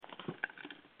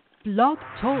Blog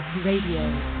Talk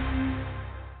Radio.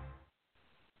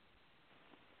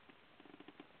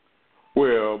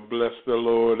 Well, bless the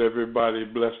Lord, everybody.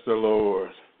 Bless the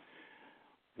Lord.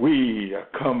 We are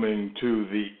coming to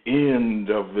the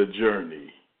end of the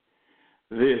journey.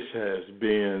 This has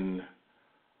been,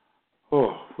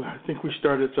 I think we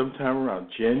started sometime around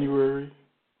January,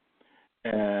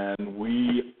 and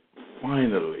we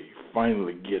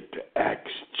finally get to Acts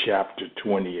chapter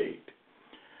 28,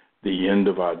 the end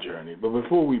of our journey. But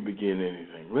before we begin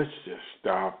anything, let's just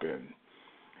stop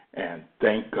and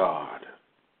thank God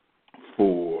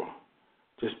for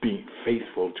just being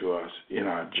faithful to us in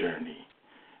our journey.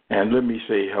 And let me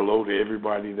say hello to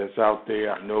everybody that's out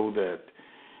there. I know that,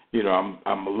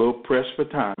 I'm a little pressed for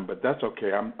time, but that's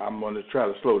okay. I'm going to try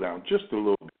to slow down just a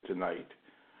little bit tonight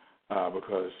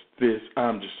because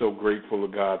I'm just so grateful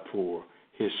to God for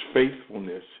His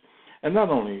faithfulness, and not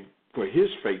only for His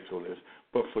faithfulness,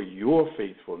 but for your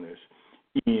faithfulness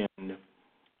in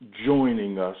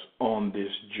joining us on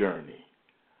this journey.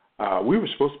 We were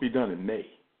supposed to be done in May,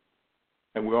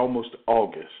 and we're almost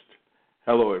August.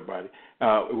 Hello, everybody.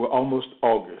 We're almost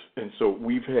August, and so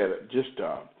we've had just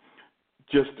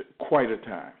quite a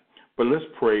time. But let's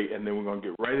pray, and then we're going to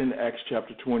get right into Acts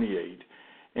chapter 28,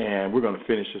 and we're going to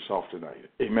finish this off tonight.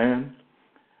 Amen?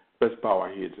 Let's bow our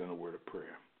heads in a word of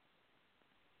prayer.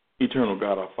 Eternal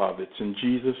God, our Father, it's in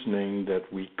Jesus' name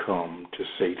that we come to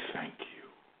say thank you.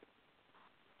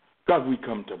 God, we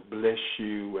come to bless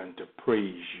you and to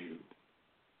praise you.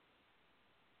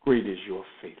 Great is your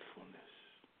faithfulness.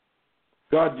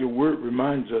 God, your word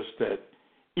reminds us that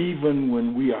even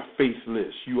when we are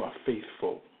faithless, you are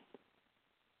faithful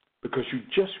because you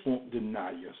just won't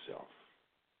deny yourself.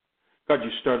 God,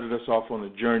 you started us off on a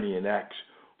journey in Acts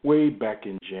way back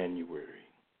in January.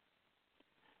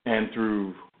 And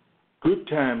through good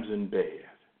times and bad,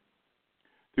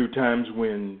 through times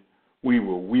when we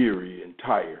were weary and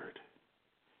tired,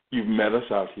 you've met us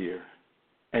out here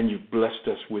and you've blessed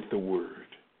us with the word.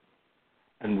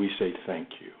 And we say thank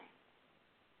you.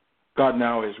 God,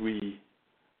 now as we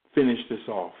finish this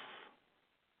off,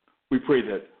 we pray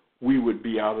that we would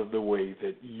be out of the way,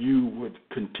 that you would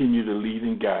continue to lead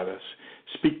and guide us,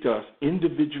 speak to us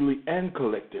individually and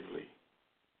collectively,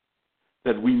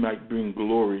 that we might bring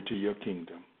glory to your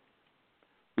kingdom.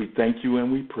 We thank you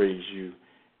and we praise you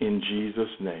in Jesus'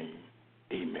 name.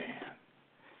 Amen.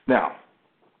 Now,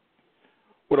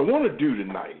 what I want to do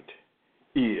tonight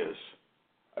is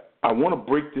I want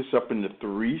to break this up into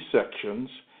 3 sections,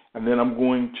 and then I'm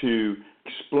going to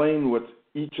explain what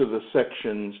each of the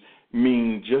sections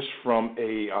mean just from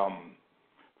a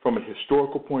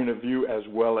historical point of view as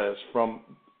well as from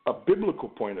a biblical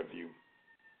point of view.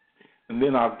 And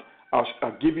then I'll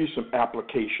give you some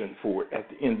application for it at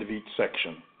the end of each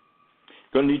section.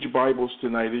 Going to need your Bibles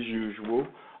tonight as usual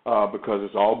because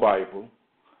it's all Bible.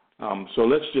 So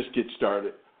let's just get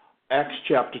started. Acts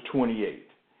chapter 28.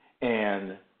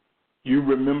 And you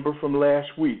remember from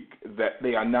last week that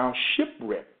they are now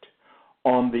shipwrecked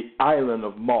on the island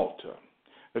of Malta.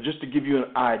 Now, just to give you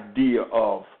an idea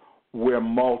of where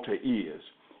Malta is,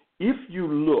 if you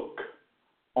look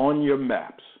on your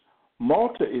maps,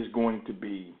 Malta is going to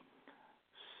be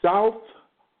south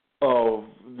of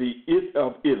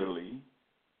Italy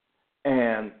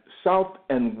and south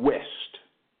and west.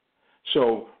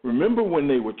 So remember when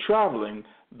they were traveling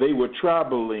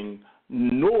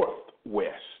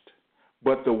northwest,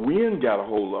 but the wind got a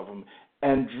hold of them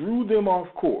and drew them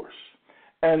off course.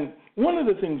 And one of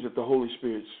the things that the Holy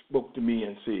Spirit spoke to me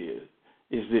and said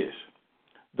is this,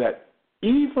 that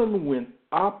even when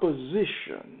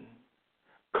opposition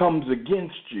comes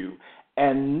against you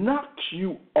and knocks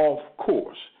you off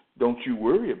course, don't you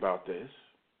worry about this,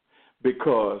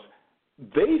 because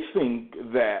they think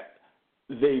that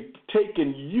they've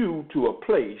taken you to a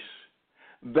place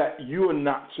that you're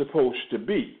not supposed to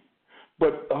be.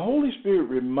 But the Holy Spirit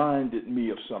reminded me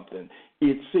of something.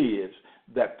 It says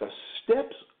that the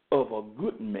steps of a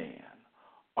good man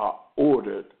are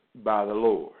ordered by the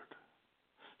Lord.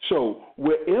 So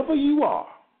wherever you are,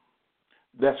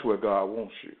 that's where God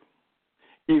wants you.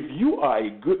 If you are a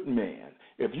good man,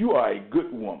 if you are a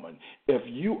good woman, if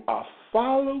you are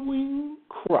following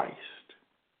Christ,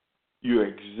 you're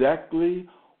exactly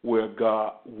where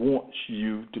God wants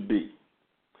you to be,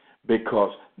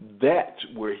 because that's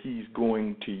where he's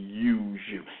going to use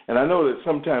you. And I know that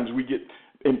sometimes we get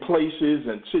in places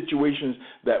and situations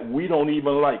that we don't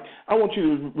even like. I want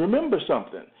you to remember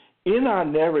something. In our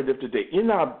narrative today, in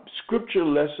our scripture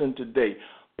lesson today,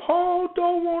 Paul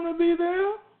don't want to be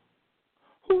there.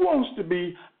 Who wants to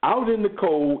be out in the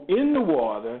cold, in the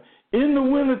water, in the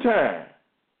wintertime?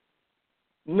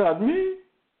 Not me.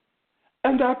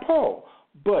 and I, Paul.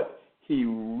 But he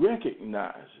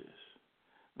recognizes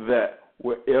that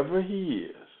wherever he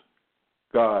is,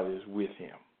 God is with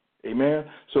him. Amen?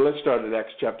 So let's start at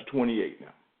Acts chapter 28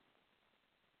 now.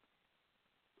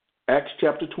 Acts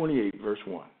chapter 28, verse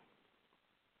 1.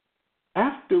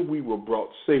 After we were brought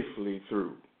safely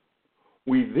through,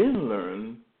 we then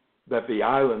learned that the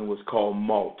island was called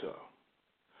Malta.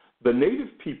 The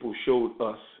native people showed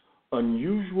us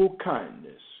unusual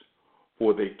kindness,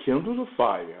 for they kindled a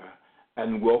fire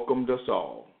and welcomed us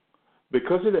all,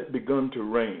 because it had begun to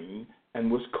rain and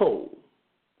was cold.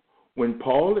 When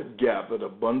Paul had gathered a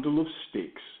bundle of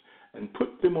sticks and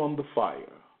put them on the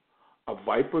fire, a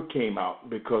viper came out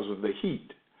because of the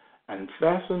heat and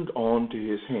fastened on to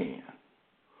his hand.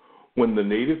 When the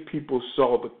native people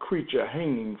saw the creature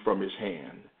hanging from his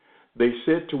hand, they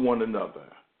said to one another,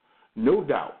 "No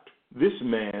doubt this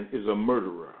man is a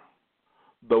murderer.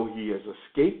 Though he has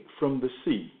escaped from the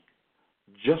sea,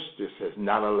 justice has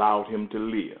not allowed him to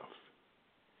live."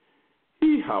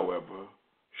 He, however,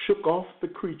 shook off the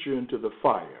creature into the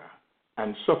fire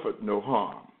and suffered no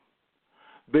harm.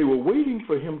 They were waiting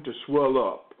for him to swell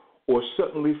up or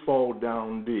suddenly fall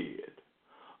down dead.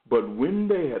 But when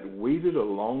they had waited a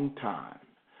long time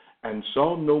and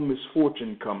saw no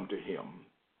misfortune come to him,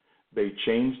 they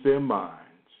changed their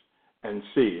minds and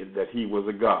said that he was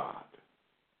a god.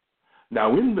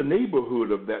 Now in the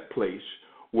neighborhood of that place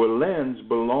were lands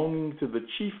belonging to the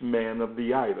chief man of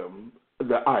the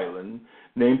island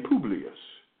named Publius,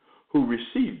 who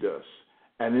received us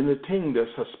and entertained us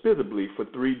hospitably for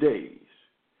 3 days.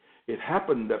 It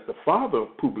happened that the father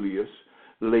of Publius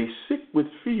lay sick with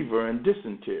fever and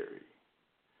dysentery,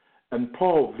 and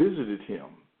Paul visited him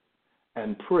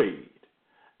and prayed,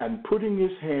 and putting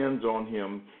his hands on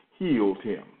him, healed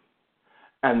him.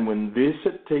 And when this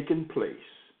had taken place,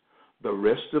 the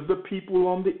rest of the people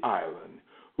on the island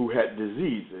who had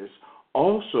diseases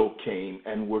also came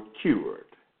and were cured.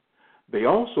 They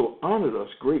also honored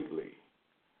us greatly,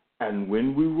 and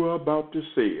when we were about to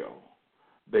sail,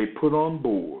 they put on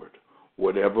board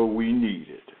whatever we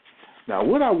needed. Now,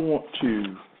 what I want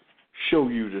to show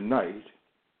you tonight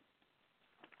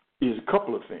is a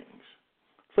couple of things.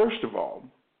 First of all,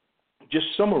 just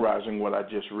summarizing what I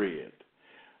just read.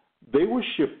 They were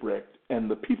shipwrecked, and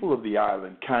the people of the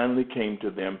island kindly came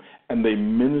to them, and they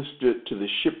ministered to the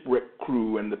shipwrecked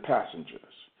crew and the passengers.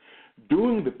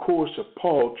 During the course of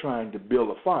Paul trying to build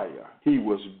a fire, he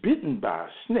was bitten by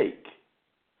a snake,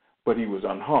 but he was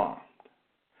unharmed.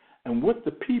 And what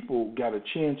the people got a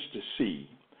chance to see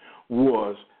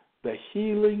was the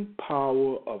healing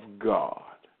power of God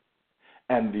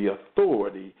and the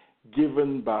authority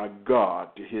given by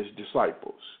God to his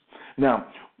disciples. Now,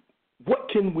 what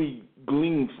can we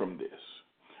glean from this?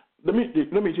 Let me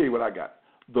tell you what I got.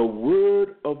 The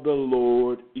word of the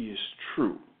Lord is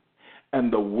true,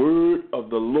 and the word of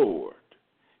the Lord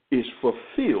is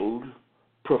fulfilled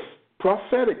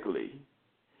prophetically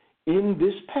in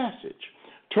this passage.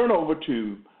 Turn over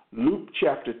to Luke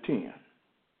chapter 10.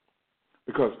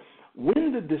 Because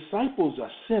when the disciples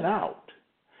are sent out,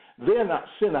 they're not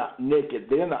sent out naked.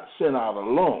 They're not sent out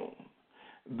alone.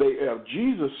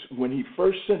 Jesus, when he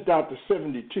first sent out the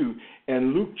 72,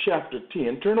 in Luke chapter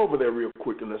 10, turn over there real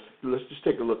quick and let's just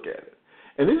take a look at it.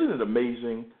 And isn't it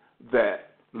amazing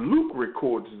that Luke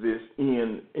records this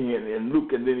in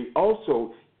Luke, and then he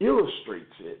also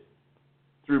illustrates it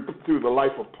through the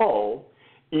life of Paul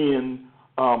in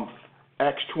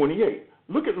Acts 28.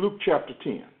 Look at Luke chapter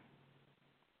 10.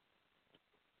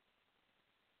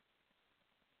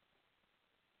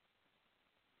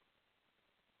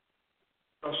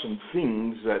 Are some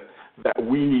things that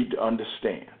we need to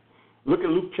understand. Look at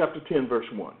Luke chapter 10, verse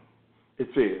 1. It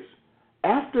says,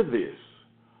 "After this,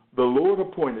 the Lord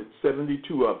appointed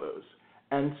 72 others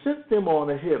and sent them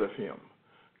on ahead of him,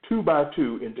 2 by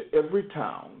 2, into every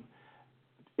town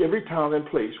and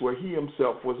place where he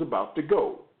himself was about to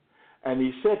go. And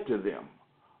he said to them,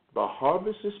 the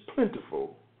harvest is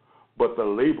plentiful, but the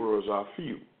laborers are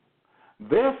few.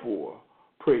 Therefore,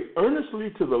 pray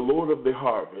earnestly to the Lord of the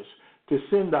harvest to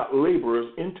send out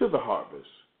laborers into the harvest.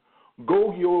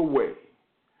 Go your way.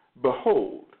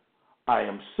 Behold, I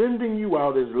am sending you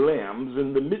out as lambs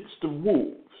in the midst of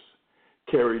wolves.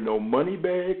 Carry no money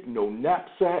bag, no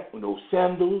knapsack, no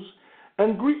sandals,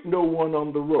 and greet no one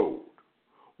on the road.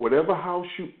 Whatever house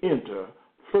you enter,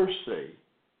 first say,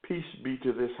 peace be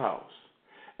to this house.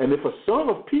 And if a son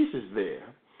of peace is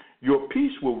there, your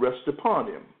peace will rest upon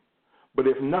him. But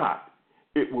if not,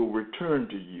 it will return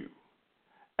to you.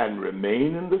 And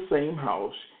remain in the same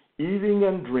house, eating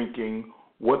and drinking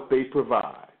what they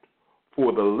provide.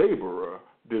 For the laborer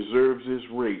deserves his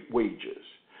wages.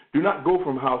 Do not go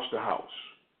from house to house.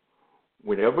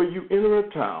 Whenever you enter a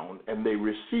town and they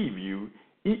receive you,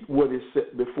 eat what is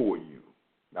set before you.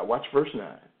 Now watch verse 9.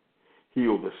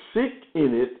 Heal the sick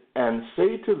in it and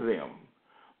say to them,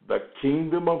 the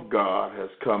kingdom of God has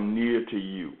come near to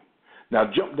you. Now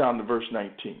jump down to verse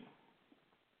 19.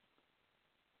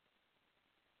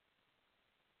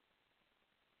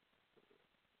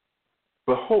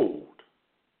 Behold,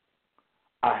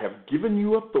 I have given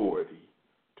you authority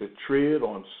to tread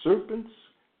on serpents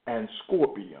and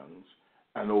scorpions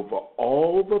and over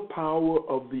all the power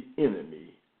of the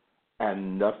enemy,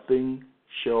 and nothing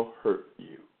shall hurt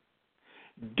you.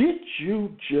 Did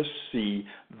you just see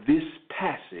this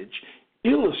passage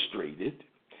illustrated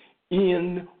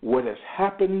in what has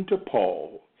happened to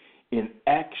Paul in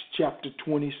Acts chapter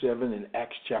 27 and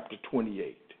Acts chapter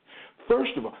 28?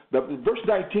 First of all, verse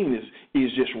 19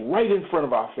 is just right in front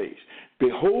of our face.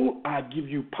 Behold, I give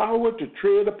you power to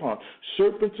tread upon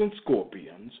serpents and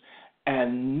scorpions,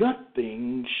 and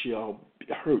nothing shall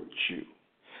hurt you.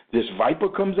 This viper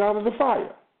comes out of the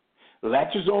fire,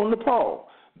 latches on to Paul.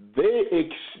 They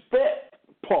expect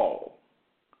Paul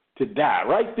to die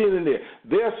right then and there.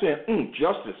 They're saying,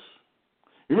 justice.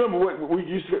 You remember what we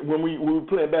used to, when we were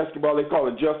playing basketball, they call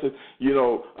it justice,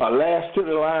 last to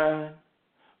the line,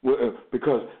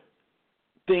 because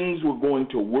things were going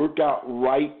to work out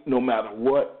right no matter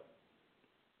what.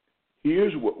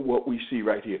 Here's what we see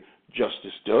right here.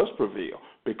 Justice does prevail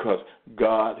because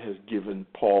God has given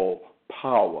Paul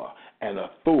power and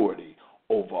authority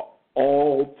over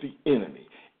all the enemy.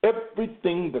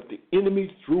 Everything that the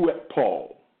enemy threw at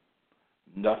Paul,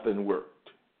 nothing worked.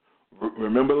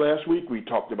 Remember last week we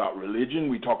talked about religion,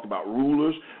 we talked about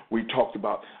rulers, we talked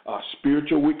about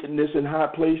spiritual wickedness in high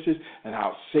places and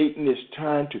how Satan is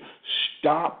trying to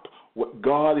stop what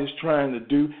God is trying to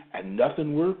do, and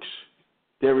nothing works.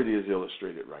 There it is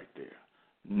illustrated right there.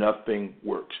 Nothing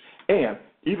works. And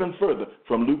even further,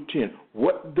 from Luke 10,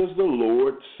 what does the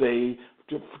Lord say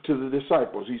to the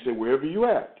disciples? He said, wherever you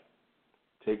at,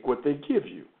 take what they give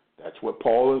you. That's what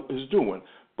Paul is doing.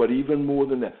 But even more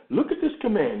than that, look at this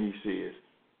command. He says,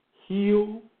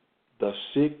 heal the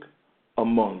sick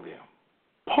among them.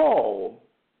 Paul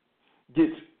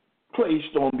gets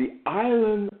placed on the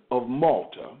island of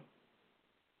Malta.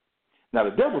 Now,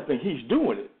 the devil thinks he's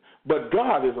doing it, but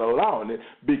God is allowing it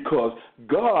because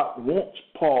God wants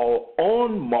Paul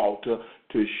on Malta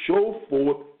to show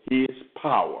forth his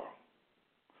power.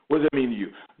 What does that mean to you?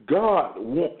 God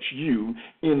wants you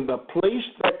in the place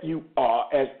that you are,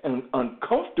 as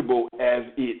uncomfortable as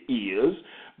it is,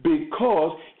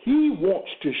 because he wants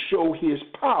to show his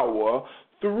power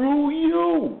through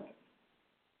you.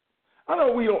 I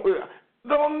know we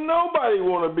don't nobody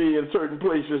want to be in certain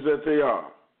places that they are.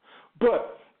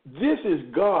 But this is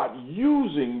God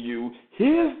using you,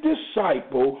 his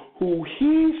disciple, who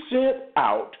he sent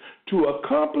out to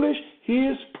accomplish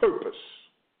his purpose.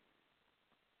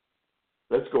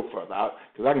 Let's go further,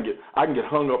 because I can get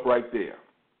hung up right there.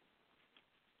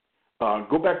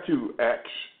 Go back to Acts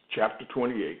chapter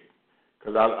 28,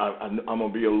 because I'm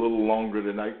going to be a little longer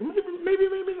tonight.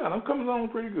 Maybe not. I'm coming along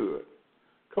pretty good.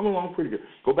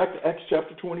 Go back to Acts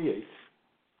chapter 28.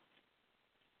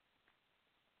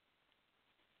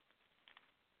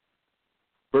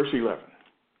 Verse 11.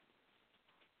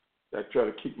 I try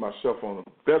to keep myself on a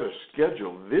better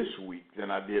schedule this week than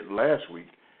I did last week,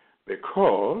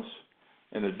 because,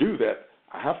 and to do that,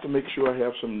 I have to make sure I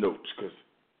have some notes, because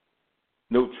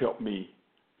notes help me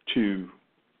to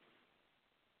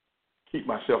keep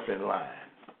myself in line.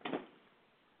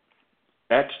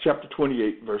 Acts chapter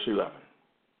 28, verse 11.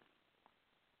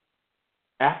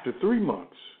 After 3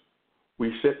 months,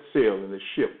 we set sail in a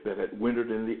ship that had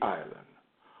wintered in the island,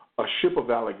 a ship of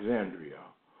Alexandria,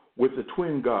 with the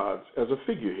twin gods as a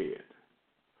figurehead.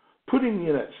 Putting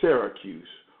in at Syracuse,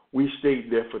 we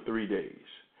stayed there for 3 days,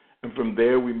 and from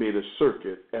there we made a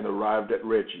circuit and arrived at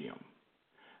Rhegium.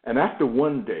 And after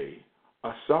 1 day,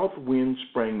 a south wind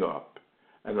sprang up,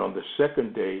 and on the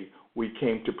second day we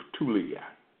came to Puteoli.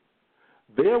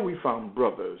 There we found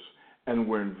brothers and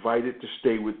were invited to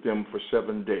stay with them for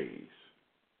 7 days.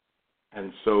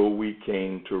 And so we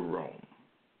came to Rome.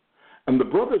 And the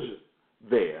brothers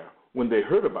there, when they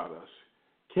heard about us,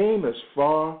 came as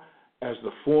far as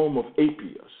the Forum of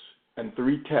Appius and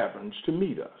 3 taverns to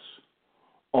meet us.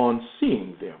 On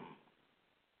seeing them,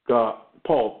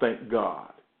 Paul thanked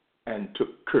God and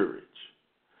took courage.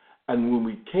 And when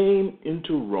we came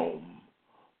into Rome,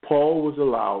 Paul was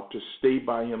allowed to stay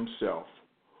by himself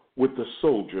with the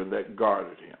soldier that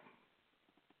guarded him.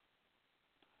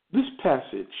 This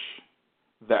passage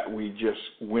that we just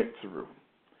went through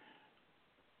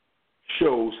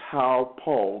shows how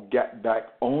Paul got back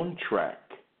on track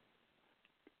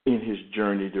in his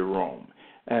journey to Rome.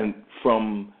 And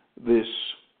from this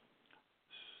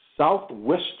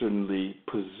southwesternly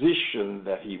position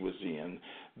that he was in,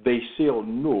 they sailed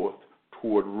north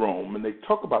toward Rome. And they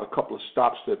talk about a couple of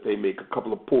stops that they make, a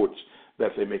couple of ports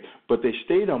that they make. But they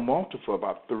stayed on Malta for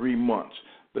about 3 months.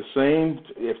 The same,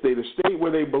 if they'd have stayed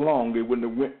where they belonged, they wouldn't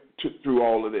have went through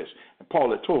all of this. And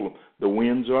Paul had told them, the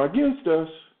winds are against us,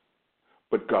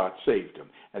 but God saved them.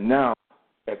 And now,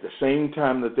 at the same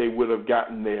time that they would have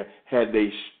gotten there, had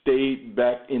they stayed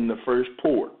back in the first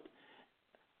port,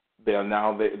 they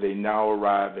now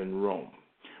arrive in Rome.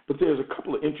 But there's a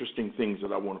couple of interesting things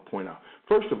that I want to point out.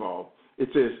 First of all, it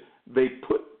says they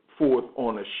put forth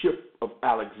on a ship of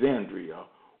Alexandria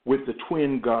with the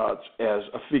twin gods as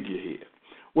a figurehead.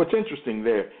 What's interesting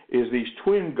there is these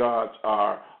twin gods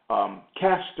are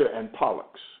Castor and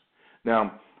Pollux.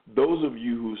 Now, those of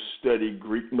you who study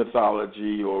Greek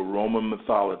mythology or Roman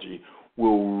mythology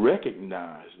will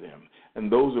recognize them.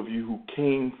 And those of you who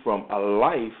came from a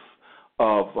life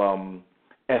of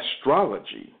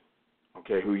astrology,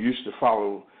 okay, who used to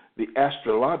follow the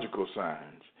astrological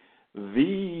signs,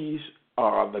 these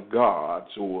are the gods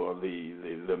or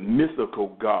the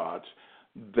mythical gods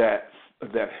that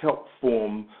help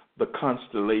form the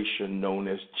constellation known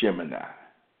as Gemini.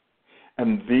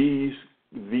 And these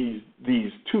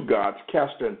two gods,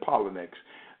 Castor and Pollux,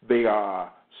 they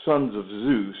are sons of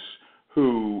Zeus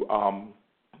who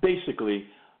basically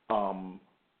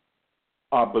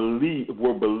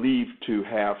were believed to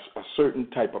have a certain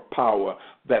type of power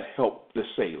that helped the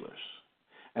sailors.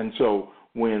 And so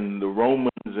when the Romans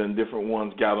and different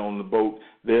ones got on the boat,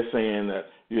 they're saying that,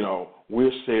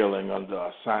 we're sailing under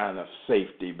a sign of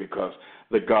safety because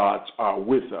the gods are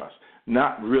with us,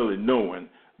 not really knowing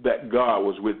that God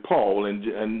was with Paul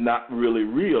and not really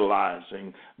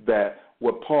realizing that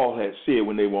what Paul had said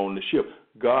when they were on the ship,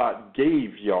 God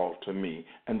gave y'all to me,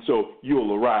 and so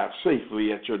you'll arrive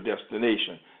safely at your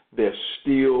destination. They're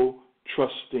still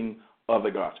trusting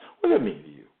other gods. What does that mean to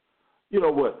you? You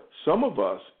know what? Some of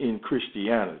us in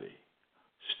Christianity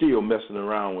still messing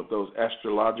around with those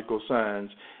astrological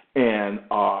signs and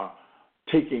are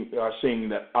saying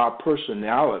that our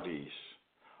personalities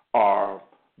are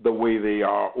the way they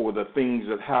are, or the things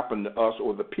that happen to us,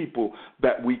 or the people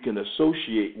that we can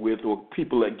associate with, or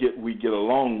people that we get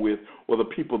along with, or the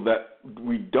people that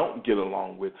we don't get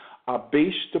along with, are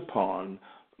based upon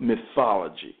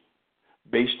mythology,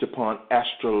 based upon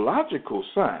astrological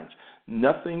signs.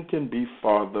 Nothing can be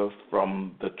farther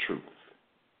from the truth.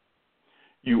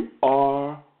 You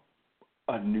are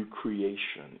a new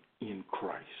creation in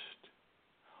Christ.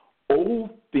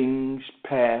 Old things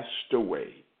passed away.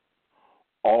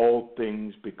 All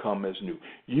things become as new.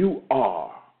 You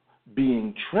are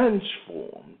being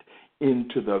transformed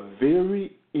into the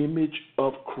very image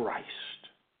of Christ.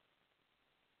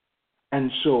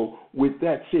 And so, with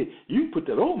that said, you can put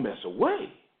that old mess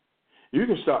away. You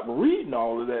can stop reading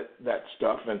all of that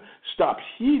stuff and stop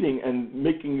heeding and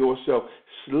making yourself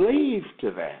slave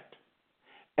to that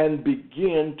and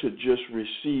begin to just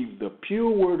receive the pure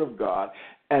word of God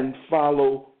and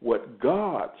follow what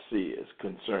God says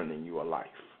concerning your life.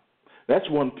 That's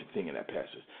one thing in that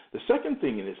passage. The second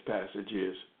thing in this passage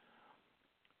is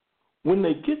when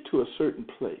they get to a certain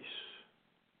place,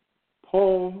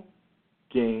 Paul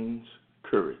gains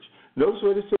courage. Notice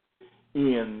what it says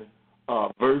in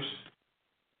verse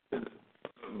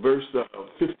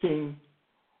 15.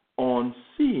 On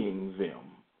seeing them,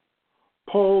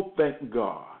 Paul thanked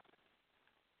God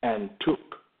and took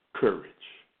courage.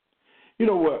 You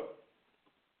know what?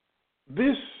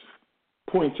 This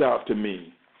points out to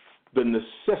me the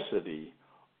necessity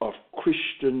of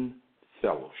Christian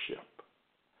fellowship.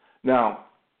 Now,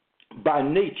 by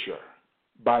nature,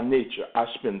 I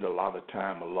spend a lot of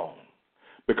time alone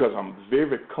because I'm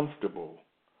very comfortable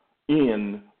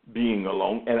in being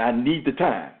alone, and I need the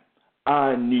time.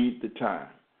 I need the time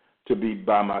to be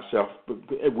by myself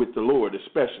with the Lord,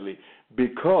 especially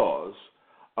because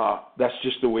that's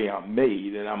just the way I'm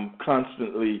made, and I'm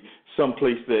constantly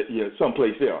someplace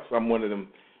else. I'm one of them,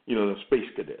 the space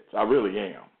cadets. I really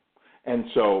am. And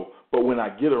so, but when I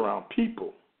get around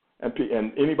people,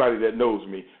 and anybody that knows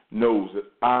me knows that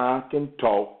I can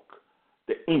talk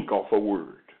the ink off a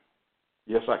word.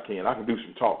 Yes, I can. I can do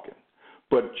some talking.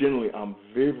 But generally, I'm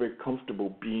very, very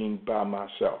comfortable being by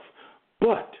myself.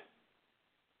 But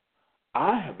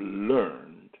I have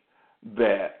learned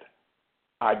that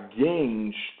I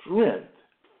gain strength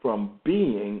from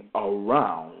being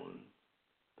around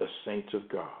the saints of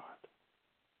God.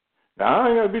 Now, I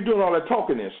ain't got to be doing all that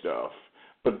talking and stuff,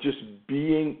 but just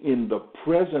being in the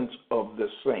presence of the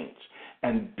saints.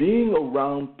 and being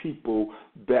around people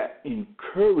that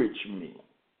encourage me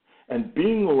and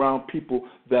being around people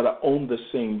that are on the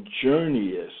same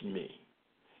journey as me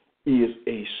is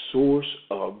a source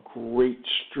of great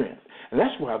strength. And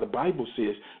that's why the Bible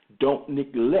says, don't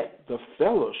neglect the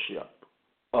fellowship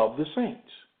of the saints.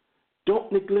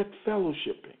 Don't neglect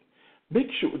fellowshipping. Make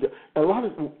sure that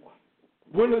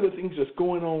one of the things that's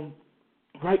going on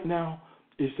right now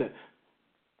is that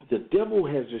the devil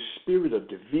has a spirit of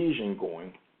division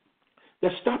going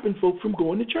that's stopping folk from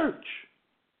going to church.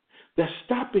 That's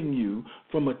stopping you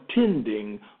from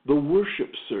attending the worship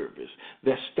service.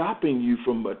 That's stopping you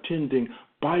from attending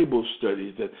Bible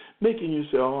studies, that making you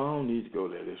say, oh, I don't need to go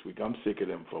there this week. I'm sick of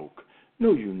them folk.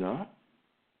 No, you're not.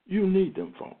 You need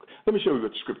them folk. Let me show you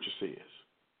what the scripture says.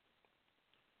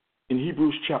 In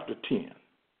Hebrews chapter 10,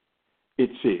 it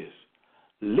says,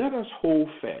 let us hold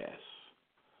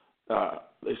fast.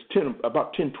 It's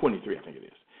about 10:23, I think it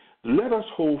is. Let us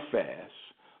hold fast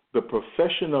the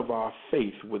profession of our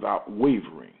faith without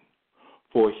wavering,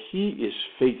 for he is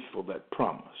faithful that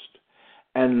promised.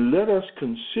 And let us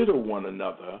consider one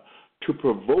another to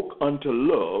provoke unto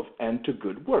love and to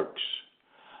good works,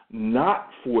 not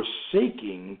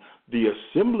forsaking the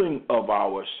assembling of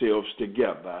ourselves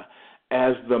together,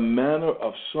 as the manner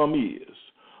of some is,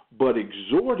 but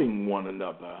exhorting one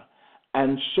another,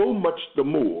 and so much the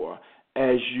more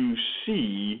as you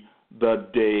see the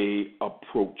day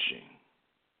approaching.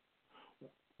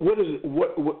 What is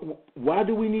it? Why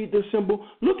do we need this symbol?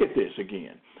 Look at this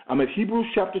again. I'm at Hebrews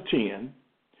chapter 10.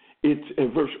 It's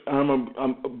in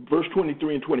verse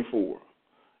 23 and 24.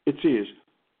 It says,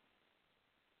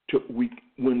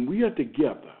 when we are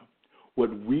together,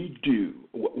 what we do,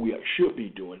 what we should be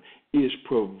doing, is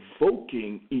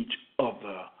provoking each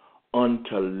other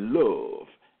unto love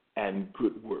and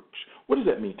good works. What does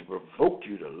that mean, to provoke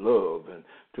you to love and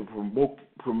to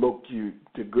promote you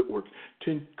to good works?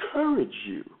 To encourage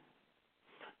you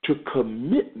to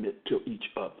commitment to each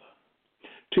other,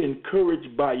 to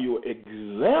encourage by your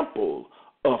example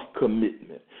of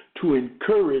commitment, to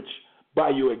encourage by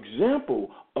your example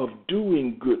of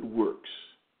doing good works.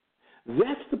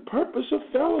 That's the purpose of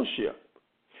fellowship.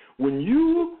 When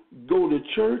you go to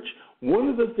church, one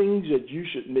of the things that you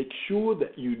should make sure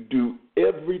that you do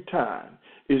every time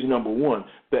is, number one,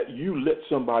 that you let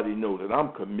somebody know that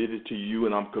I'm committed to you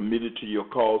and I'm committed to your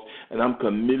cause and I'm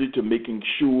committed to making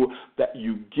sure that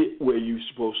you get where you're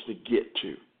supposed to get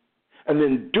to. And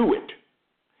then do it.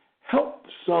 Help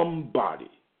somebody.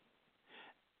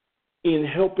 In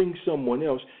helping someone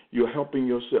else, you're helping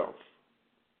yourself.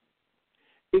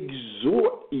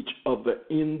 Exhort each other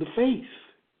in the faith.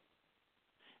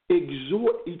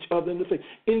 Exhort each other in the faith.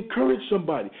 Encourage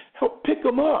somebody. Help pick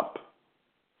them up.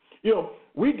 You know,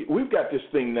 we've got this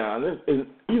thing now, and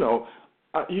you know,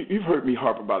 you've heard me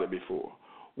harp about it before.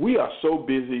 We are so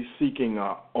busy seeking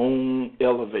our own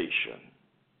elevation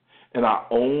and our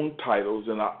own titles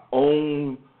and our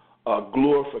own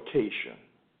glorification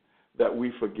that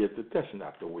we forget that that's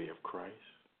not the way of Christ.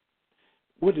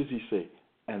 What does he say?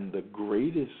 And the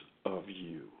greatest of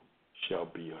you shall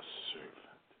be a servant.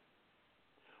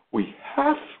 We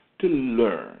have to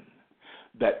learn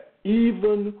that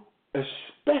even,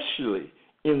 especially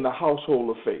in the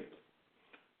household of faith,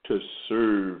 to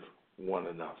serve one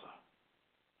another.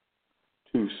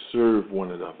 To serve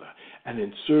one another. And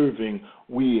in serving,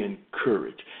 we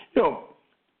encourage. You know,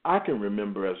 I can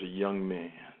remember as a young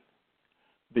man,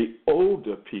 the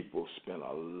older people spent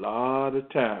a lot of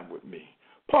time with me.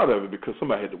 Part of it because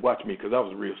somebody had to watch me because I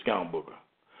was a real scoundbooger.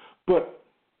 But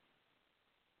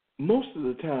most of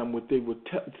the time what they were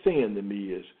saying to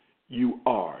me is, you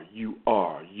are, you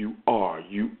are, you are,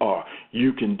 you are,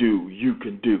 you can do, you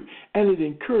can do. And it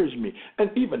encouraged me.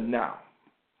 And even now,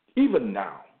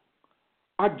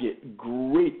 I get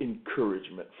great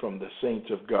encouragement from the saints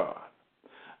of God.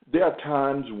 There are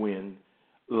times when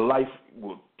life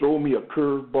will throw me a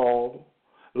curveball,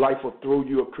 life will throw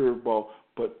you a curveball,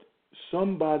 but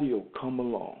somebody will come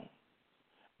along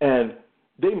and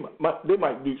they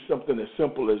might do something as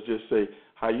simple as just say,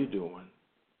 how you doing?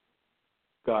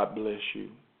 God bless you.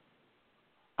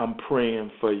 I'm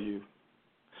praying for you.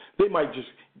 They might just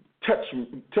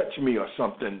touch me or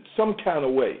something, some kind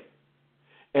of way.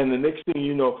 And the next thing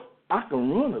you know, I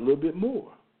can run a little bit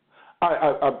more.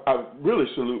 I really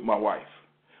salute my wife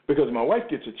because my wife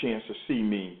gets a chance to see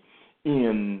me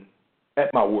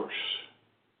at my worst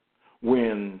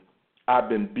when I've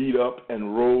been beat up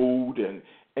and rolled and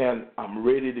I'm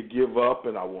ready to give up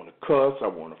and I want to cuss, I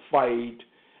want to fight,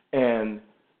 and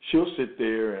she'll sit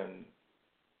there and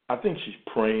I think she's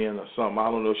praying or something.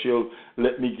 I don't know. She'll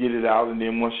let me get it out, and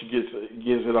then once she gets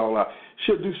it all out,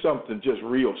 she'll do something just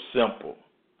real simple.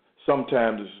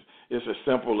 Sometimes it's as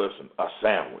simple as a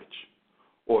sandwich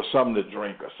or something to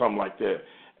drink or something like that.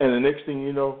 And the next thing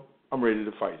you know, I'm ready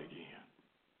to fight again.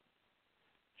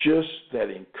 Just that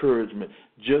encouragement,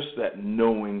 just that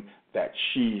knowing that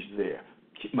she's there.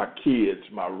 My kids,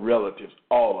 my relatives,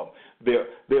 all of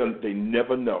them, they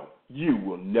never know. You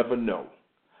will never know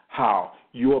how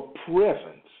your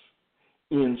presence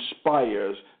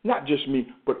inspires not just me,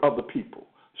 but other people.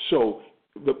 So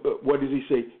what does he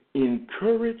say?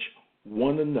 Encourage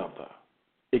one another,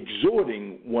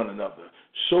 exhorting one another,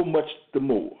 so much the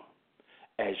more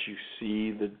as you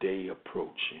see the day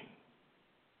approaching.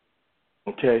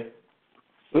 Okay?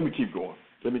 Let me keep going.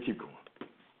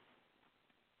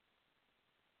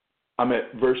 I'm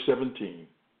at verse 17.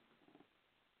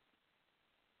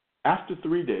 After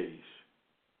 3 days,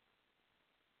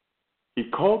 he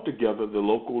called together the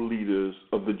local leaders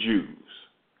of the Jews,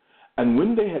 and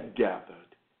when they had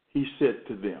gathered, he said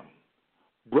to them,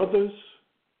 "Brothers,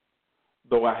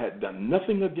 though I had done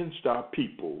nothing against our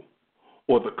people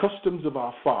or the customs of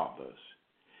our fathers,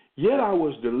 yet I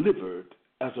was delivered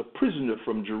as a prisoner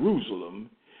from Jerusalem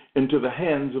into the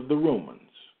hands of the Romans.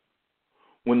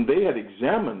 When they had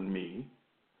examined me,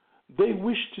 they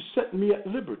wished to set me at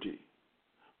liberty,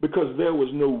 because there was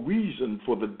no reason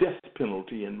for the death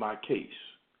penalty in my case.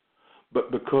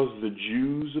 But because the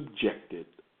Jews objected,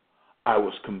 I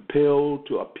was compelled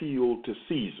to appeal to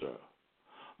Caesar,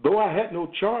 though I had no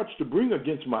charge to bring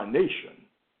against my nation.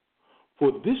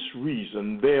 For this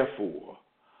reason, therefore,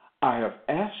 I have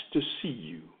asked to see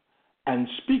you and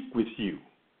speak with you,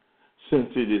 since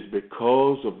it is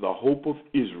because of the hope of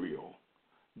Israel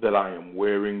that I am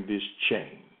wearing this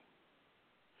chain."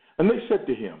 And they said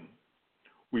to him,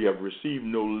 "We have received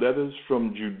no letters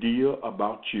from Judea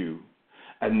about you,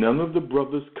 and none of the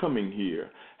brothers coming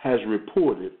here has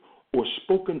reported or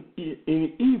spoken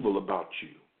any evil about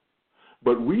you.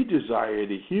 But we desire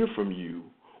to hear from you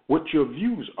what your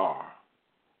views are.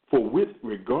 For with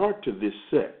regard to this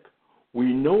sect,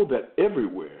 we know that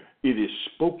everywhere it is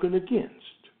spoken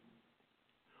against."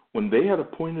 When they had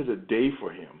appointed a day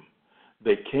for him,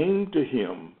 they came to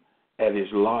him at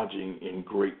his lodging in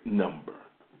great number.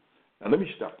 Now let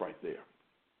me stop right there.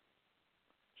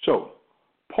 So,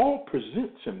 Paul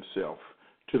presents himself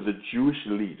to the Jewish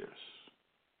leaders,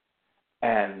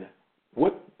 and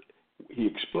what he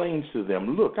explains to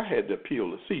them, look, I had to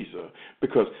appeal to Caesar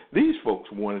because these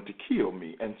folks wanted to kill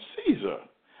me, and Caesar,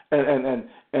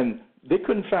 and they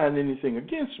couldn't find anything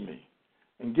against me.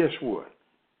 And guess what?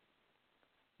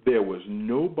 There was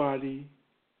nobody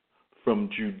from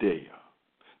Judea.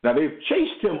 Now, they've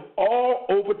chased him all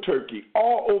over Turkey,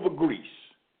 all over Greece,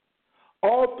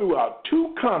 all throughout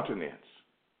 2 continents,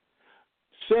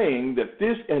 saying that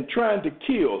this and trying to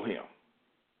kill him.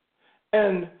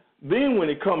 And then when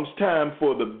it comes time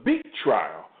for the big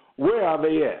trial, where are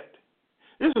they at?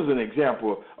 This is an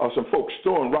example of some folks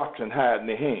throwing rocks and hiding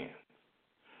their hands.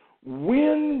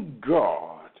 When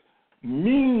God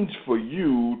means for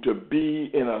you to be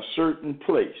in a certain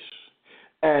place,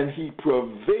 and he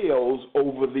prevails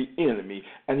over the enemy,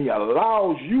 and he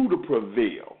allows you to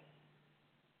prevail,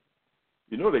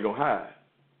 you know they're going to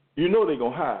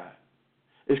hide.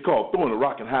 It's called throwing a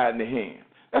rock and hiding their hand.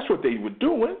 That's what they were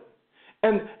doing.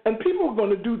 And people are going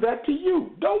to do that to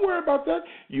you. Don't worry about that.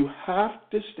 You have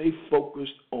to stay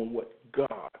focused on what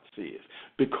God says.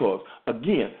 Because,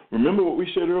 again, remember what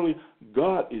we said earlier?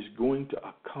 God is going to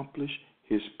accomplish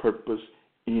his purpose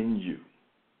in you.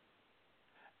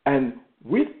 And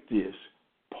with this,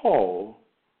 Paul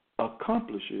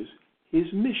accomplishes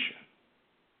his mission.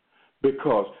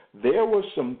 Because there were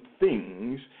some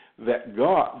things that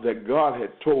God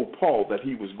had told Paul that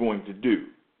he was going to do.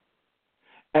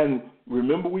 And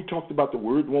remember we talked about the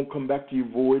word won't come back to you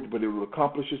void, but it will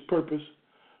accomplish its purpose?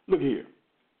 Look here.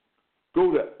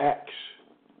 Go to Acts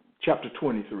chapter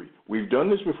 23. We've done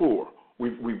this before. We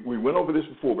went over this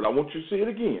before, but I want you to see it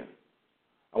again.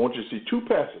 I want you to see 2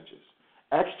 passages.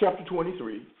 Acts chapter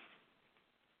 23,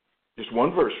 just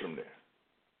 1 verse from there.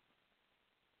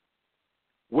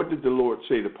 What did the Lord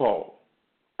say to Paul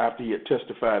after he had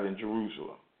testified in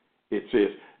Jerusalem? It says,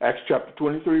 Acts chapter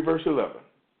 23, verse 11.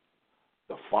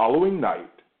 The following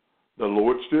night, the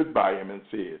Lord stood by him and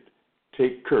said,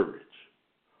 "Take courage,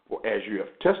 for as you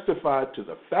have testified to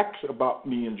the facts about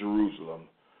me in Jerusalem,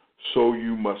 so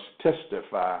you must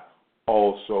testify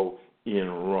also in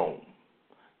Rome."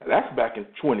 Now, that's back in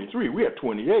 23. We had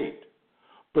 28.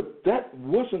 But that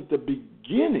wasn't the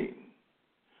beginning.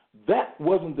 That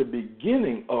wasn't the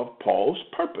beginning of Paul's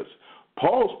purpose.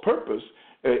 Paul's purpose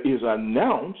is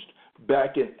announced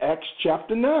back in Acts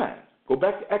chapter 9. Go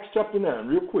back to Acts chapter 9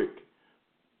 real quick.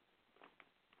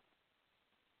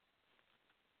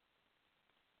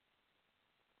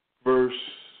 Verse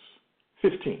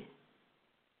 15.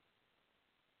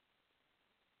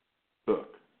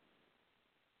 Look.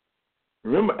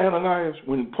 Remember Ananias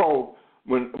when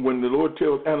the Lord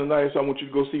tells Ananias, I want you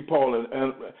to go see Paul,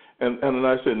 and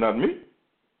Ananias said, not me.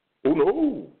 Oh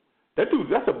no. That's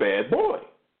a bad boy.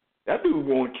 That dude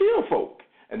want to kill folk.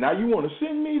 And now you want to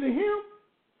send me to him?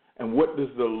 And what does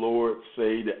the Lord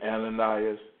say to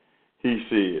Ananias? He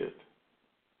said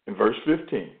in verse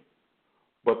 15,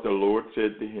 but the Lord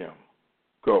said to him,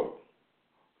 go,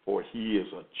 for he is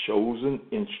a chosen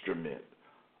instrument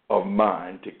of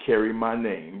mine to carry my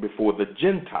name before the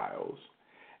Gentiles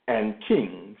and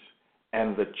kings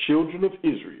and the children of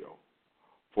Israel.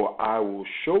 For I will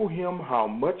show him how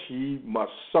much he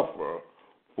must suffer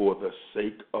for the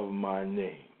sake of my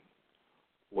name.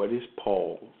 What is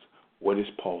Paul's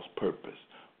purpose?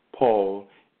 Paul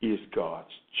is God's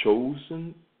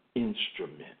chosen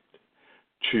instrument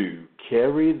to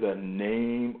carry the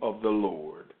name of the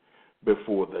Lord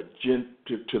before to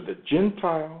the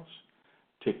Gentiles,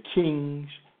 to kings,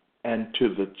 and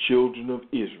to the children of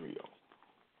Israel.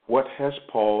 What has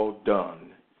Paul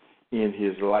done in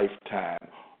his lifetime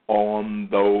on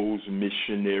those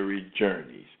missionary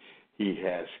journeys? He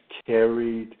has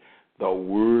carried the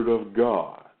word of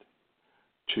God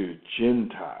to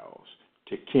Gentiles,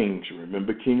 to kings.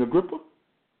 Remember King Agrippa?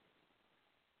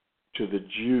 To the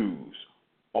Jews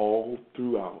all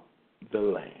throughout the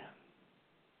land.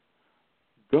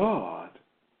 God,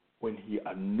 when he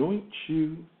anoints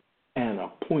you and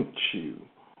appoints you,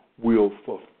 will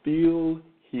fulfill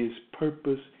his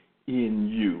purpose in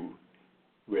you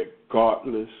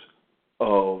regardless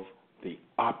of the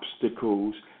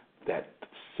obstacles that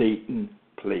Satan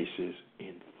places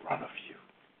in front of you.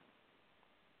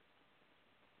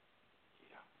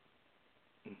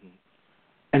 Yeah. Mm-hmm.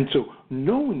 And so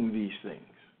knowing these things,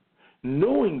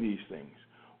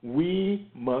 we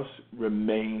must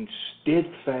remain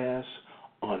steadfast,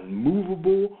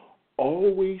 unmovable,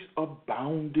 always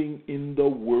abounding in the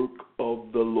work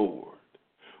of the Lord.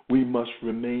 We must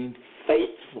remain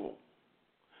faithful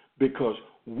because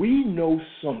we know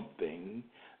something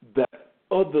that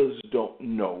others don't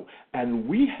know, and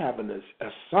we have an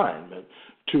assignment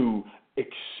to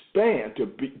expand,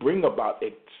 bring about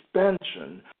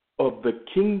expansion of the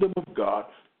kingdom of God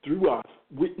through our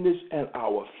witness and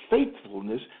our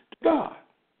faithfulness to God.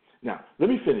 Now, let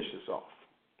me finish this off.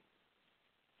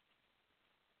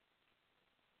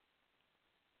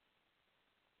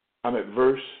 I'm at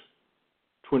verse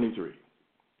 23.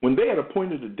 When they had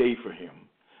appointed a day for him,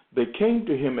 they came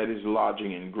to him at his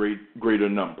lodging in greater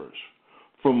numbers.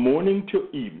 From morning till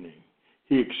evening,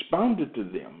 he expounded to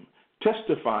them,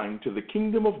 testifying to the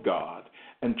kingdom of God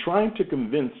and trying to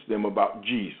convince them about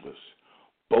Jesus,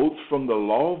 both from the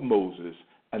law of Moses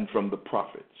and from the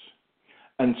prophets.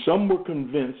 And some were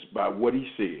convinced by what he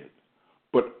said,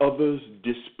 but others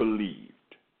disbelieved.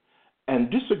 And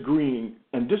disagreeing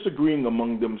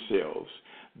among themselves,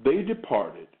 they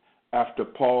departed after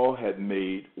Paul had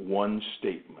made one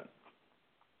statement.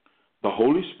 The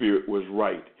Holy Spirit was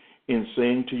right in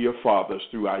saying to your fathers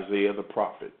through Isaiah the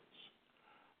prophet,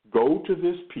 go to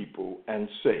this people and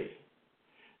say,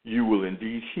 you will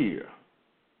indeed hear,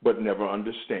 but never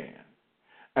understand,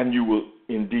 and you will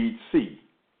indeed see,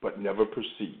 but never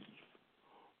perceive.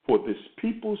 For this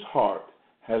people's heart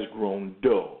has grown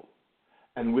dull,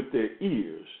 and with their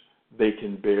ears they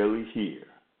can barely hear,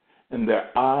 and their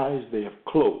eyes they have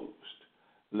closed,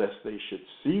 lest they should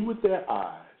see with their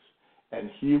eyes, and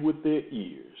hear with their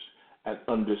ears, and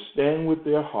understand with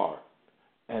their heart,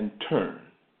 and turn,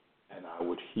 and I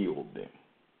would heal them.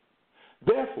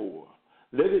 Therefore,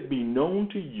 let it be known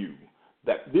to you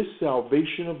that this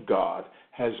salvation of God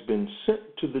has been sent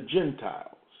to the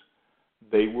Gentiles.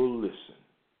 They will listen.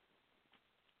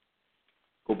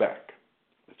 Go back.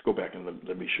 Let's go back and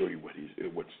let me show you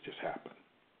what's just happened.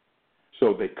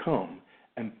 So they come,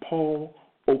 and Paul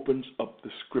opens up the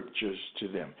scriptures to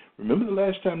them. Remember the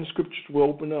last time the scriptures were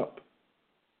opened up?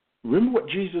 Remember what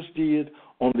Jesus did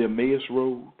on the Emmaus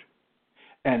Road?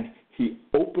 And he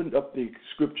opened up the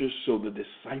scriptures so the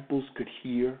disciples could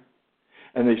hear.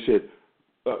 And they said,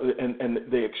 and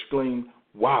they exclaimed,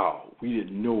 wow, we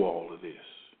didn't know all of this.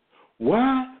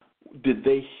 Why did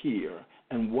they hear,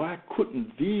 and why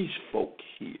couldn't these folk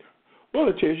hear? Well,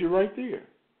 it tells you right there.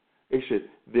 They said,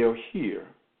 they'll hear,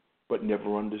 but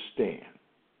never understand.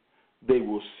 They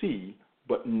will see,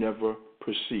 but never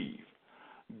perceive.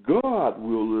 God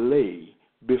will lay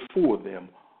before them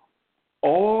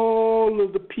all all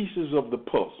of the pieces of the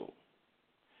puzzle,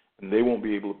 and they won't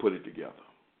be able to put it together.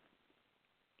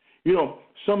 You know,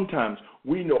 sometimes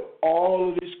we know all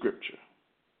of this scripture.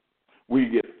 We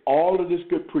get all of this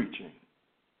good preaching,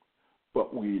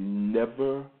 but we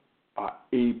never are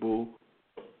able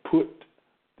to put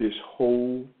this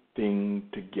whole thing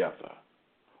together.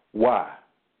 Why?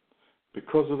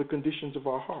 Because of the conditions of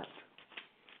our heart.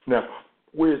 Now,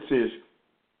 where it says,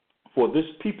 for this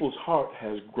people's heart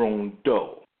has grown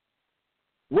dull.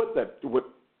 What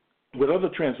other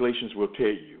translations will tell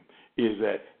you is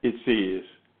that it says,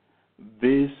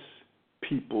 this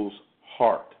people's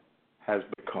heart has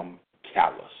become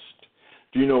calloused.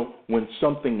 Do you know when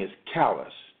something is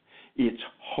calloused, it's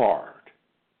hard?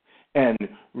 And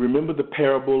remember the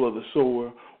parable of the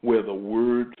sower where the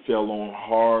word fell on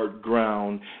hard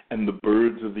ground and the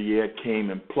birds of the air came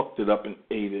and plucked it up and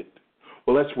ate it?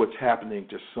 Well, that's what's happening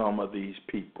to some of these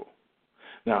people.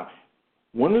 Now,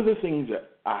 one of the things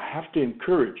that I have to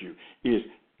encourage you is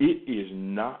it is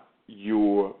not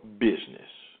your business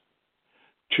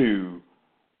to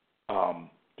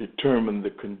determine the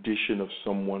condition of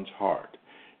someone's heart.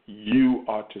 You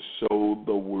are to sow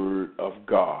the word of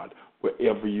God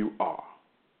wherever you are.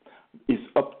 It's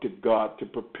up to God to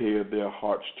prepare their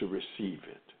hearts to receive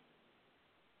it.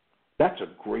 That's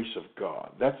a grace of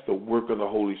God. That's the work of the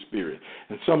Holy Spirit.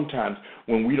 And sometimes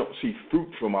when we don't see fruit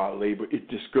from our labor, it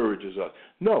discourages us.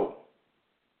 No.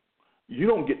 You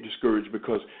don't get discouraged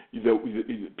because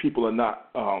people are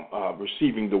not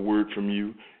receiving the word from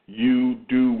you. You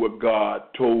do what God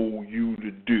told you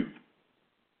to do.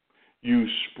 You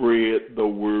spread the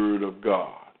word of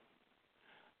God.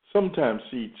 Sometimes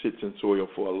seed sits in soil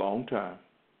for a long time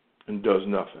and does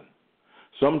nothing.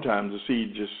 Sometimes the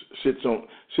seed just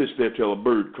sits there till a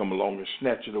bird come along and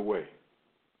snatch it away.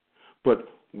 But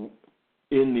in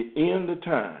the end of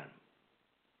time,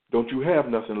 don't you have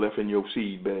nothing left in your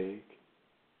seed bag?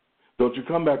 Don't you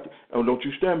come back, or don't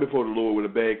you stand before the Lord with a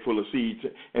bag full of seeds,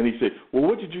 and he said, well,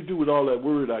 what did you do with all that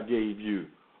word I gave you?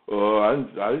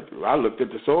 I looked at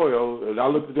the soil, and I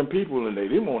looked at them people, and they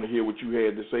didn't want to hear what you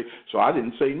had to say, so I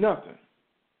didn't say nothing.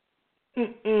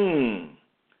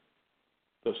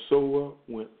 The sower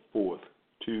went forth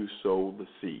to sow the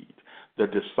seed. The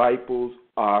disciples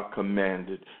are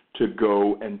commanded to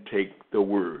go and take the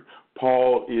word.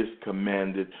 Paul is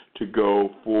commanded to go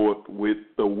forth with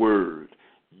the word.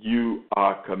 You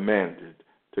are commanded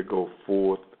to go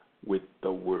forth with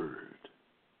the word.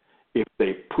 If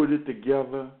they put it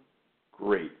together,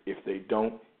 great. If they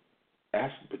don't,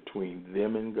 ask between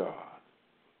them and God.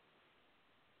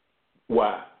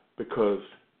 Why? Because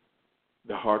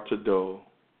the hearts are dull.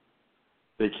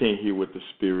 They can't hear what the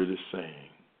Spirit is saying.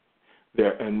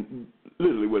 And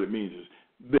literally what it means is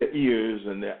their ears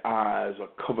and their eyes are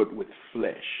covered with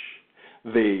flesh.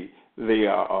 They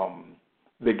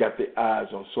got their eyes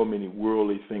on so many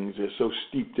worldly things. They're so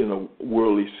steeped in a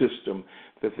worldly system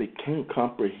that they can't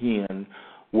comprehend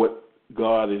what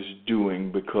God is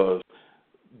doing because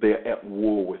they're at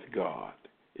war with God.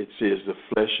 It says the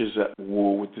flesh is at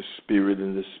war with the Spirit,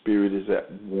 and the Spirit is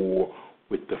at war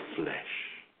with the flesh.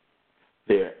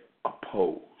 They're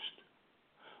opposed.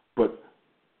 But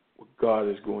what God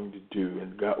is going to do,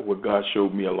 and what God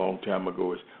showed me a long time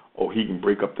ago is, he can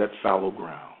break up that fallow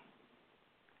ground.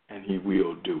 And he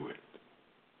will do it.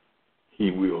 He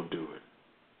will do it.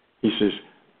 He says,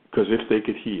 because if they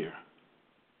could hear,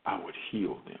 I would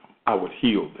heal them. I would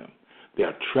heal them. They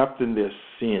are trapped in their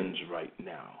sins right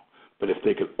now. But if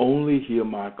they could only hear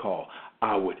my call,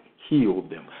 I would heal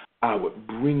them. I would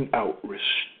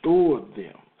restore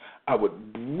them. I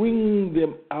would bring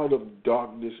them out of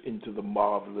darkness into the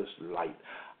marvelous light.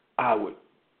 I would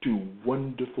do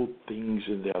wonderful things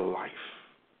in their life.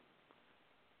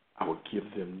 I would give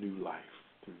them new life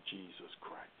through Jesus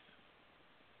Christ.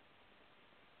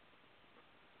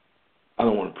 I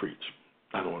don't want to preach.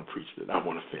 I don't want to preach that. I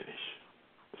want to finish.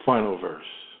 The final verse,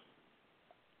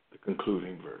 the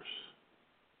concluding verse.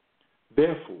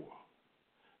 Therefore,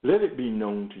 let it be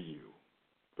known to you,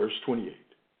 verse 28,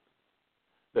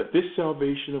 that this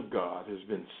salvation of God has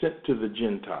been sent to the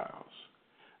Gentiles.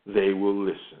 They will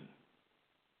listen.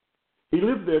 He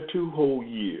lived there 2 whole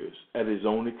years at his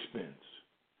own expense,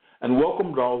 and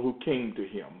welcomed all who came to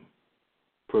him,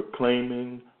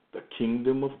 proclaiming the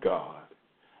kingdom of God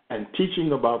and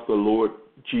teaching about the Lord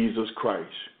Jesus Christ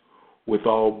with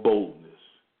all boldness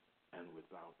and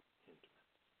without hindrance.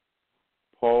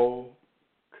 Paul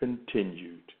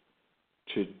continued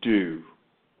to do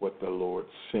what the Lord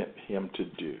sent him to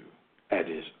do at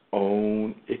his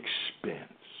own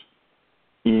expense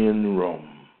in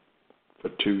Rome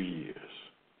for 2 years.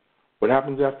 What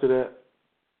happens after that?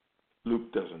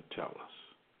 Luke doesn't tell us.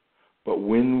 But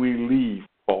when we leave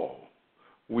Paul,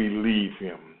 we leave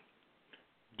him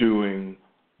doing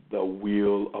the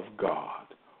will of God,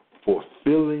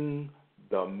 fulfilling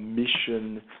the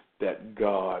mission that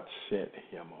God sent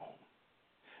him on.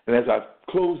 And as I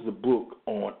close the book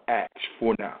on Acts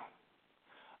for now,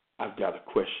 I've got a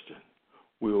question.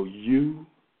 Will you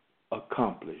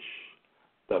accomplish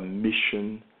the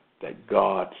mission that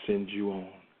God sends you on?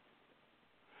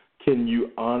 Can you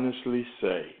honestly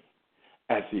say,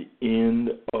 at the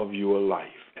end of your life,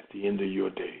 at the end of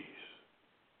your days,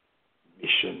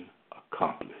 mission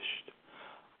accomplished?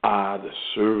 I, the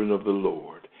servant of the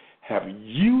Lord, have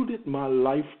yielded my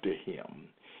life to him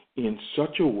in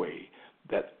such a way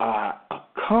that I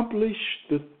accomplish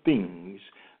the things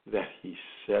that he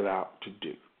set out to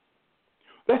do.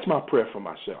 That's my prayer for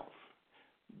myself.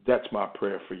 That's my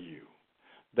prayer for you,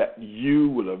 that you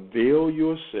will avail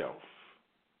yourself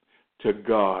to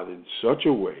God in such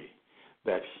a way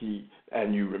that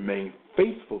and you remain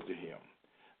faithful to him,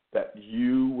 that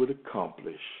you would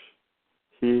accomplish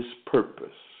his purpose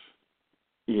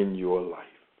in your life.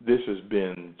 This has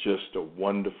been just a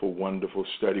wonderful, wonderful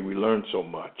study. We learned so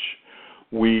much.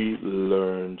 We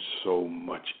learned so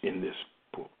much in this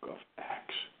book of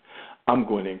Acts. I'm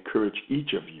going to encourage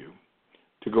each of you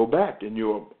to go back in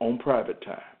your own private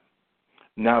time,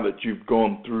 now that you've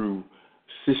gone through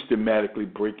systematically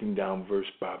breaking down verse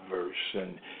by verse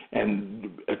and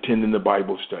attending the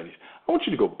Bible studies. I want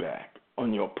you to go back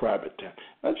on your private time.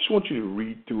 I just want you to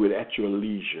read through it at your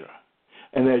leisure.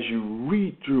 And as you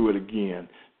read through it again,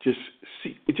 just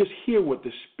hear what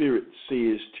the Spirit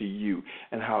says to you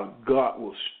and how God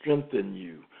will strengthen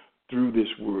you through this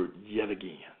word yet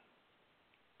again.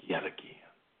 Yet again.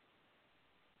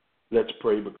 Let's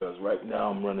pray, because right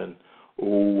now I'm running,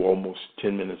 almost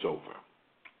 10 minutes over.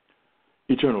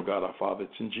 Eternal God, our Father,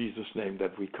 it's in Jesus' name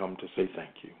that we come to say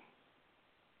thank you.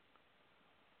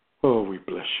 Oh, we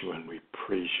bless you and we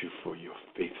praise you for your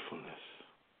faithfulness.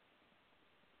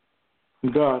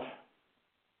 And God,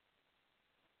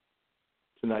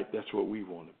 tonight that's what we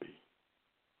want to be.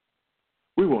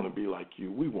 We want to be like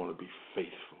you. We want to be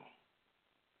faithful.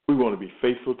 We want to be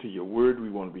faithful to your word. We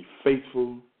want to be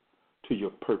faithful to your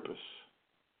purpose.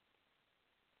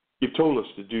 You've told us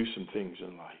to do some things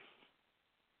in life.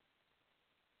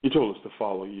 You told us to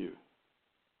follow you.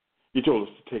 You told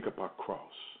us to take up our cross.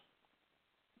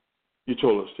 You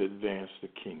told us to advance the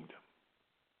kingdom.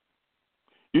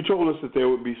 You told us that there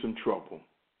would be some trouble.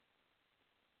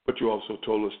 But you also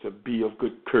told us to be of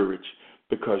good courage,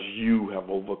 because you have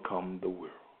overcome the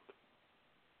world.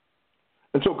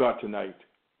 And so, God, tonight,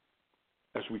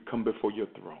 as we come before your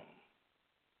throne,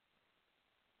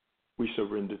 we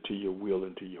surrender to your will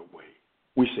and to your way.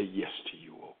 We say yes to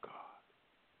you, oh God.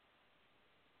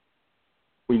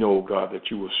 We know, oh God, that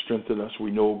you will strengthen us.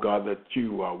 We know, oh God, that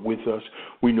you are with us.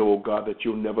 We know, oh God, that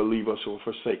you'll never leave us or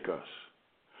forsake us.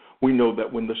 We know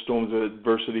that when the storms of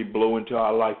adversity blow into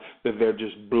our life, that they're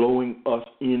just blowing us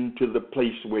into the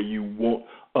place where you want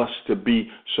us to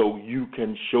be, so you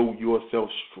can show yourself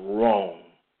strong,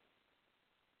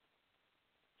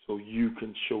 so you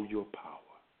can show your power.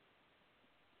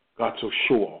 God, so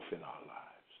show off in our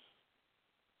lives.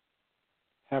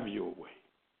 Have your way.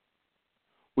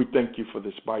 We thank you for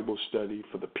this Bible study,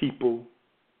 for the people,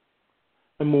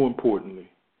 and more importantly,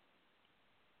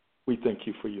 we thank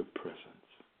you for your presence.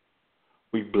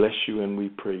 We bless you and we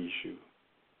praise you.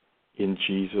 In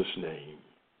Jesus' name,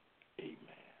 amen.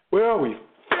 Well, we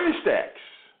finished Acts.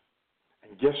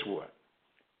 And guess what?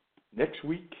 Next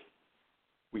week,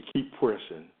 we keep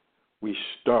pressing. We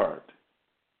start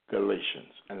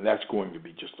Galatians. And that's going to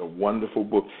be just a wonderful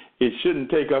book. It shouldn't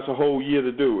take us a whole year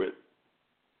to do it.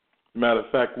 Matter of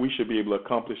fact, we should be able to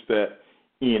accomplish that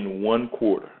in 1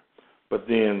 quarter. But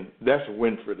then that's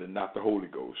Winfred and not the Holy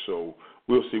Ghost. So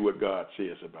we'll see what God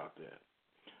says about that.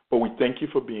 But we thank you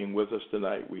for being with us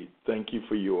tonight. We thank you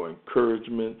for your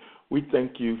encouragement. We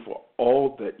thank you for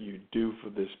all that you do for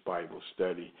this Bible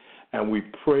study. And we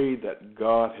pray that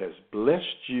God has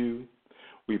blessed you.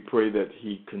 We pray that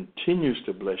he continues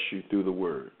to bless you through the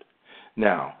word.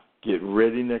 Now, get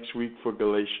ready next week for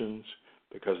Galatians,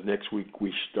 because next week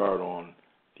we start on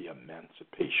the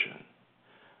emancipation.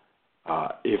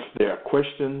 If there are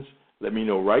questions, let me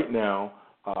know right now.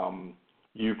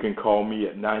 You can call me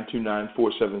at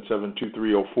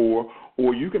 929-477-2304,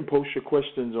 or you can post your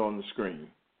questions on the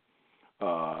screen.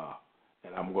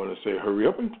 And I'm going to say hurry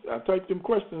up and type them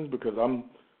questions, because I'm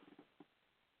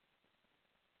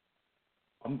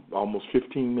almost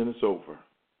 15 minutes over.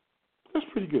 That's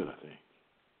pretty good, I think,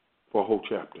 for a whole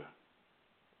chapter.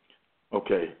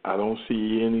 Okay, I don't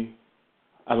see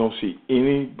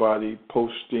anybody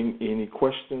posting any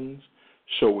questions.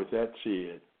 So with that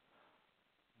said,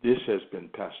 this has been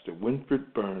Pastor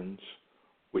Winfred Burns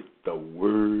with the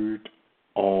Word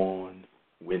on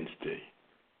Wednesday.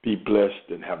 Be blessed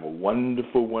and have a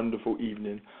wonderful, wonderful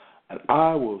evening. And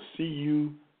I will see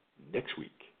you next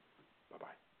week. Bye-bye.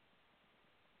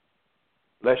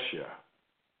 Bless you.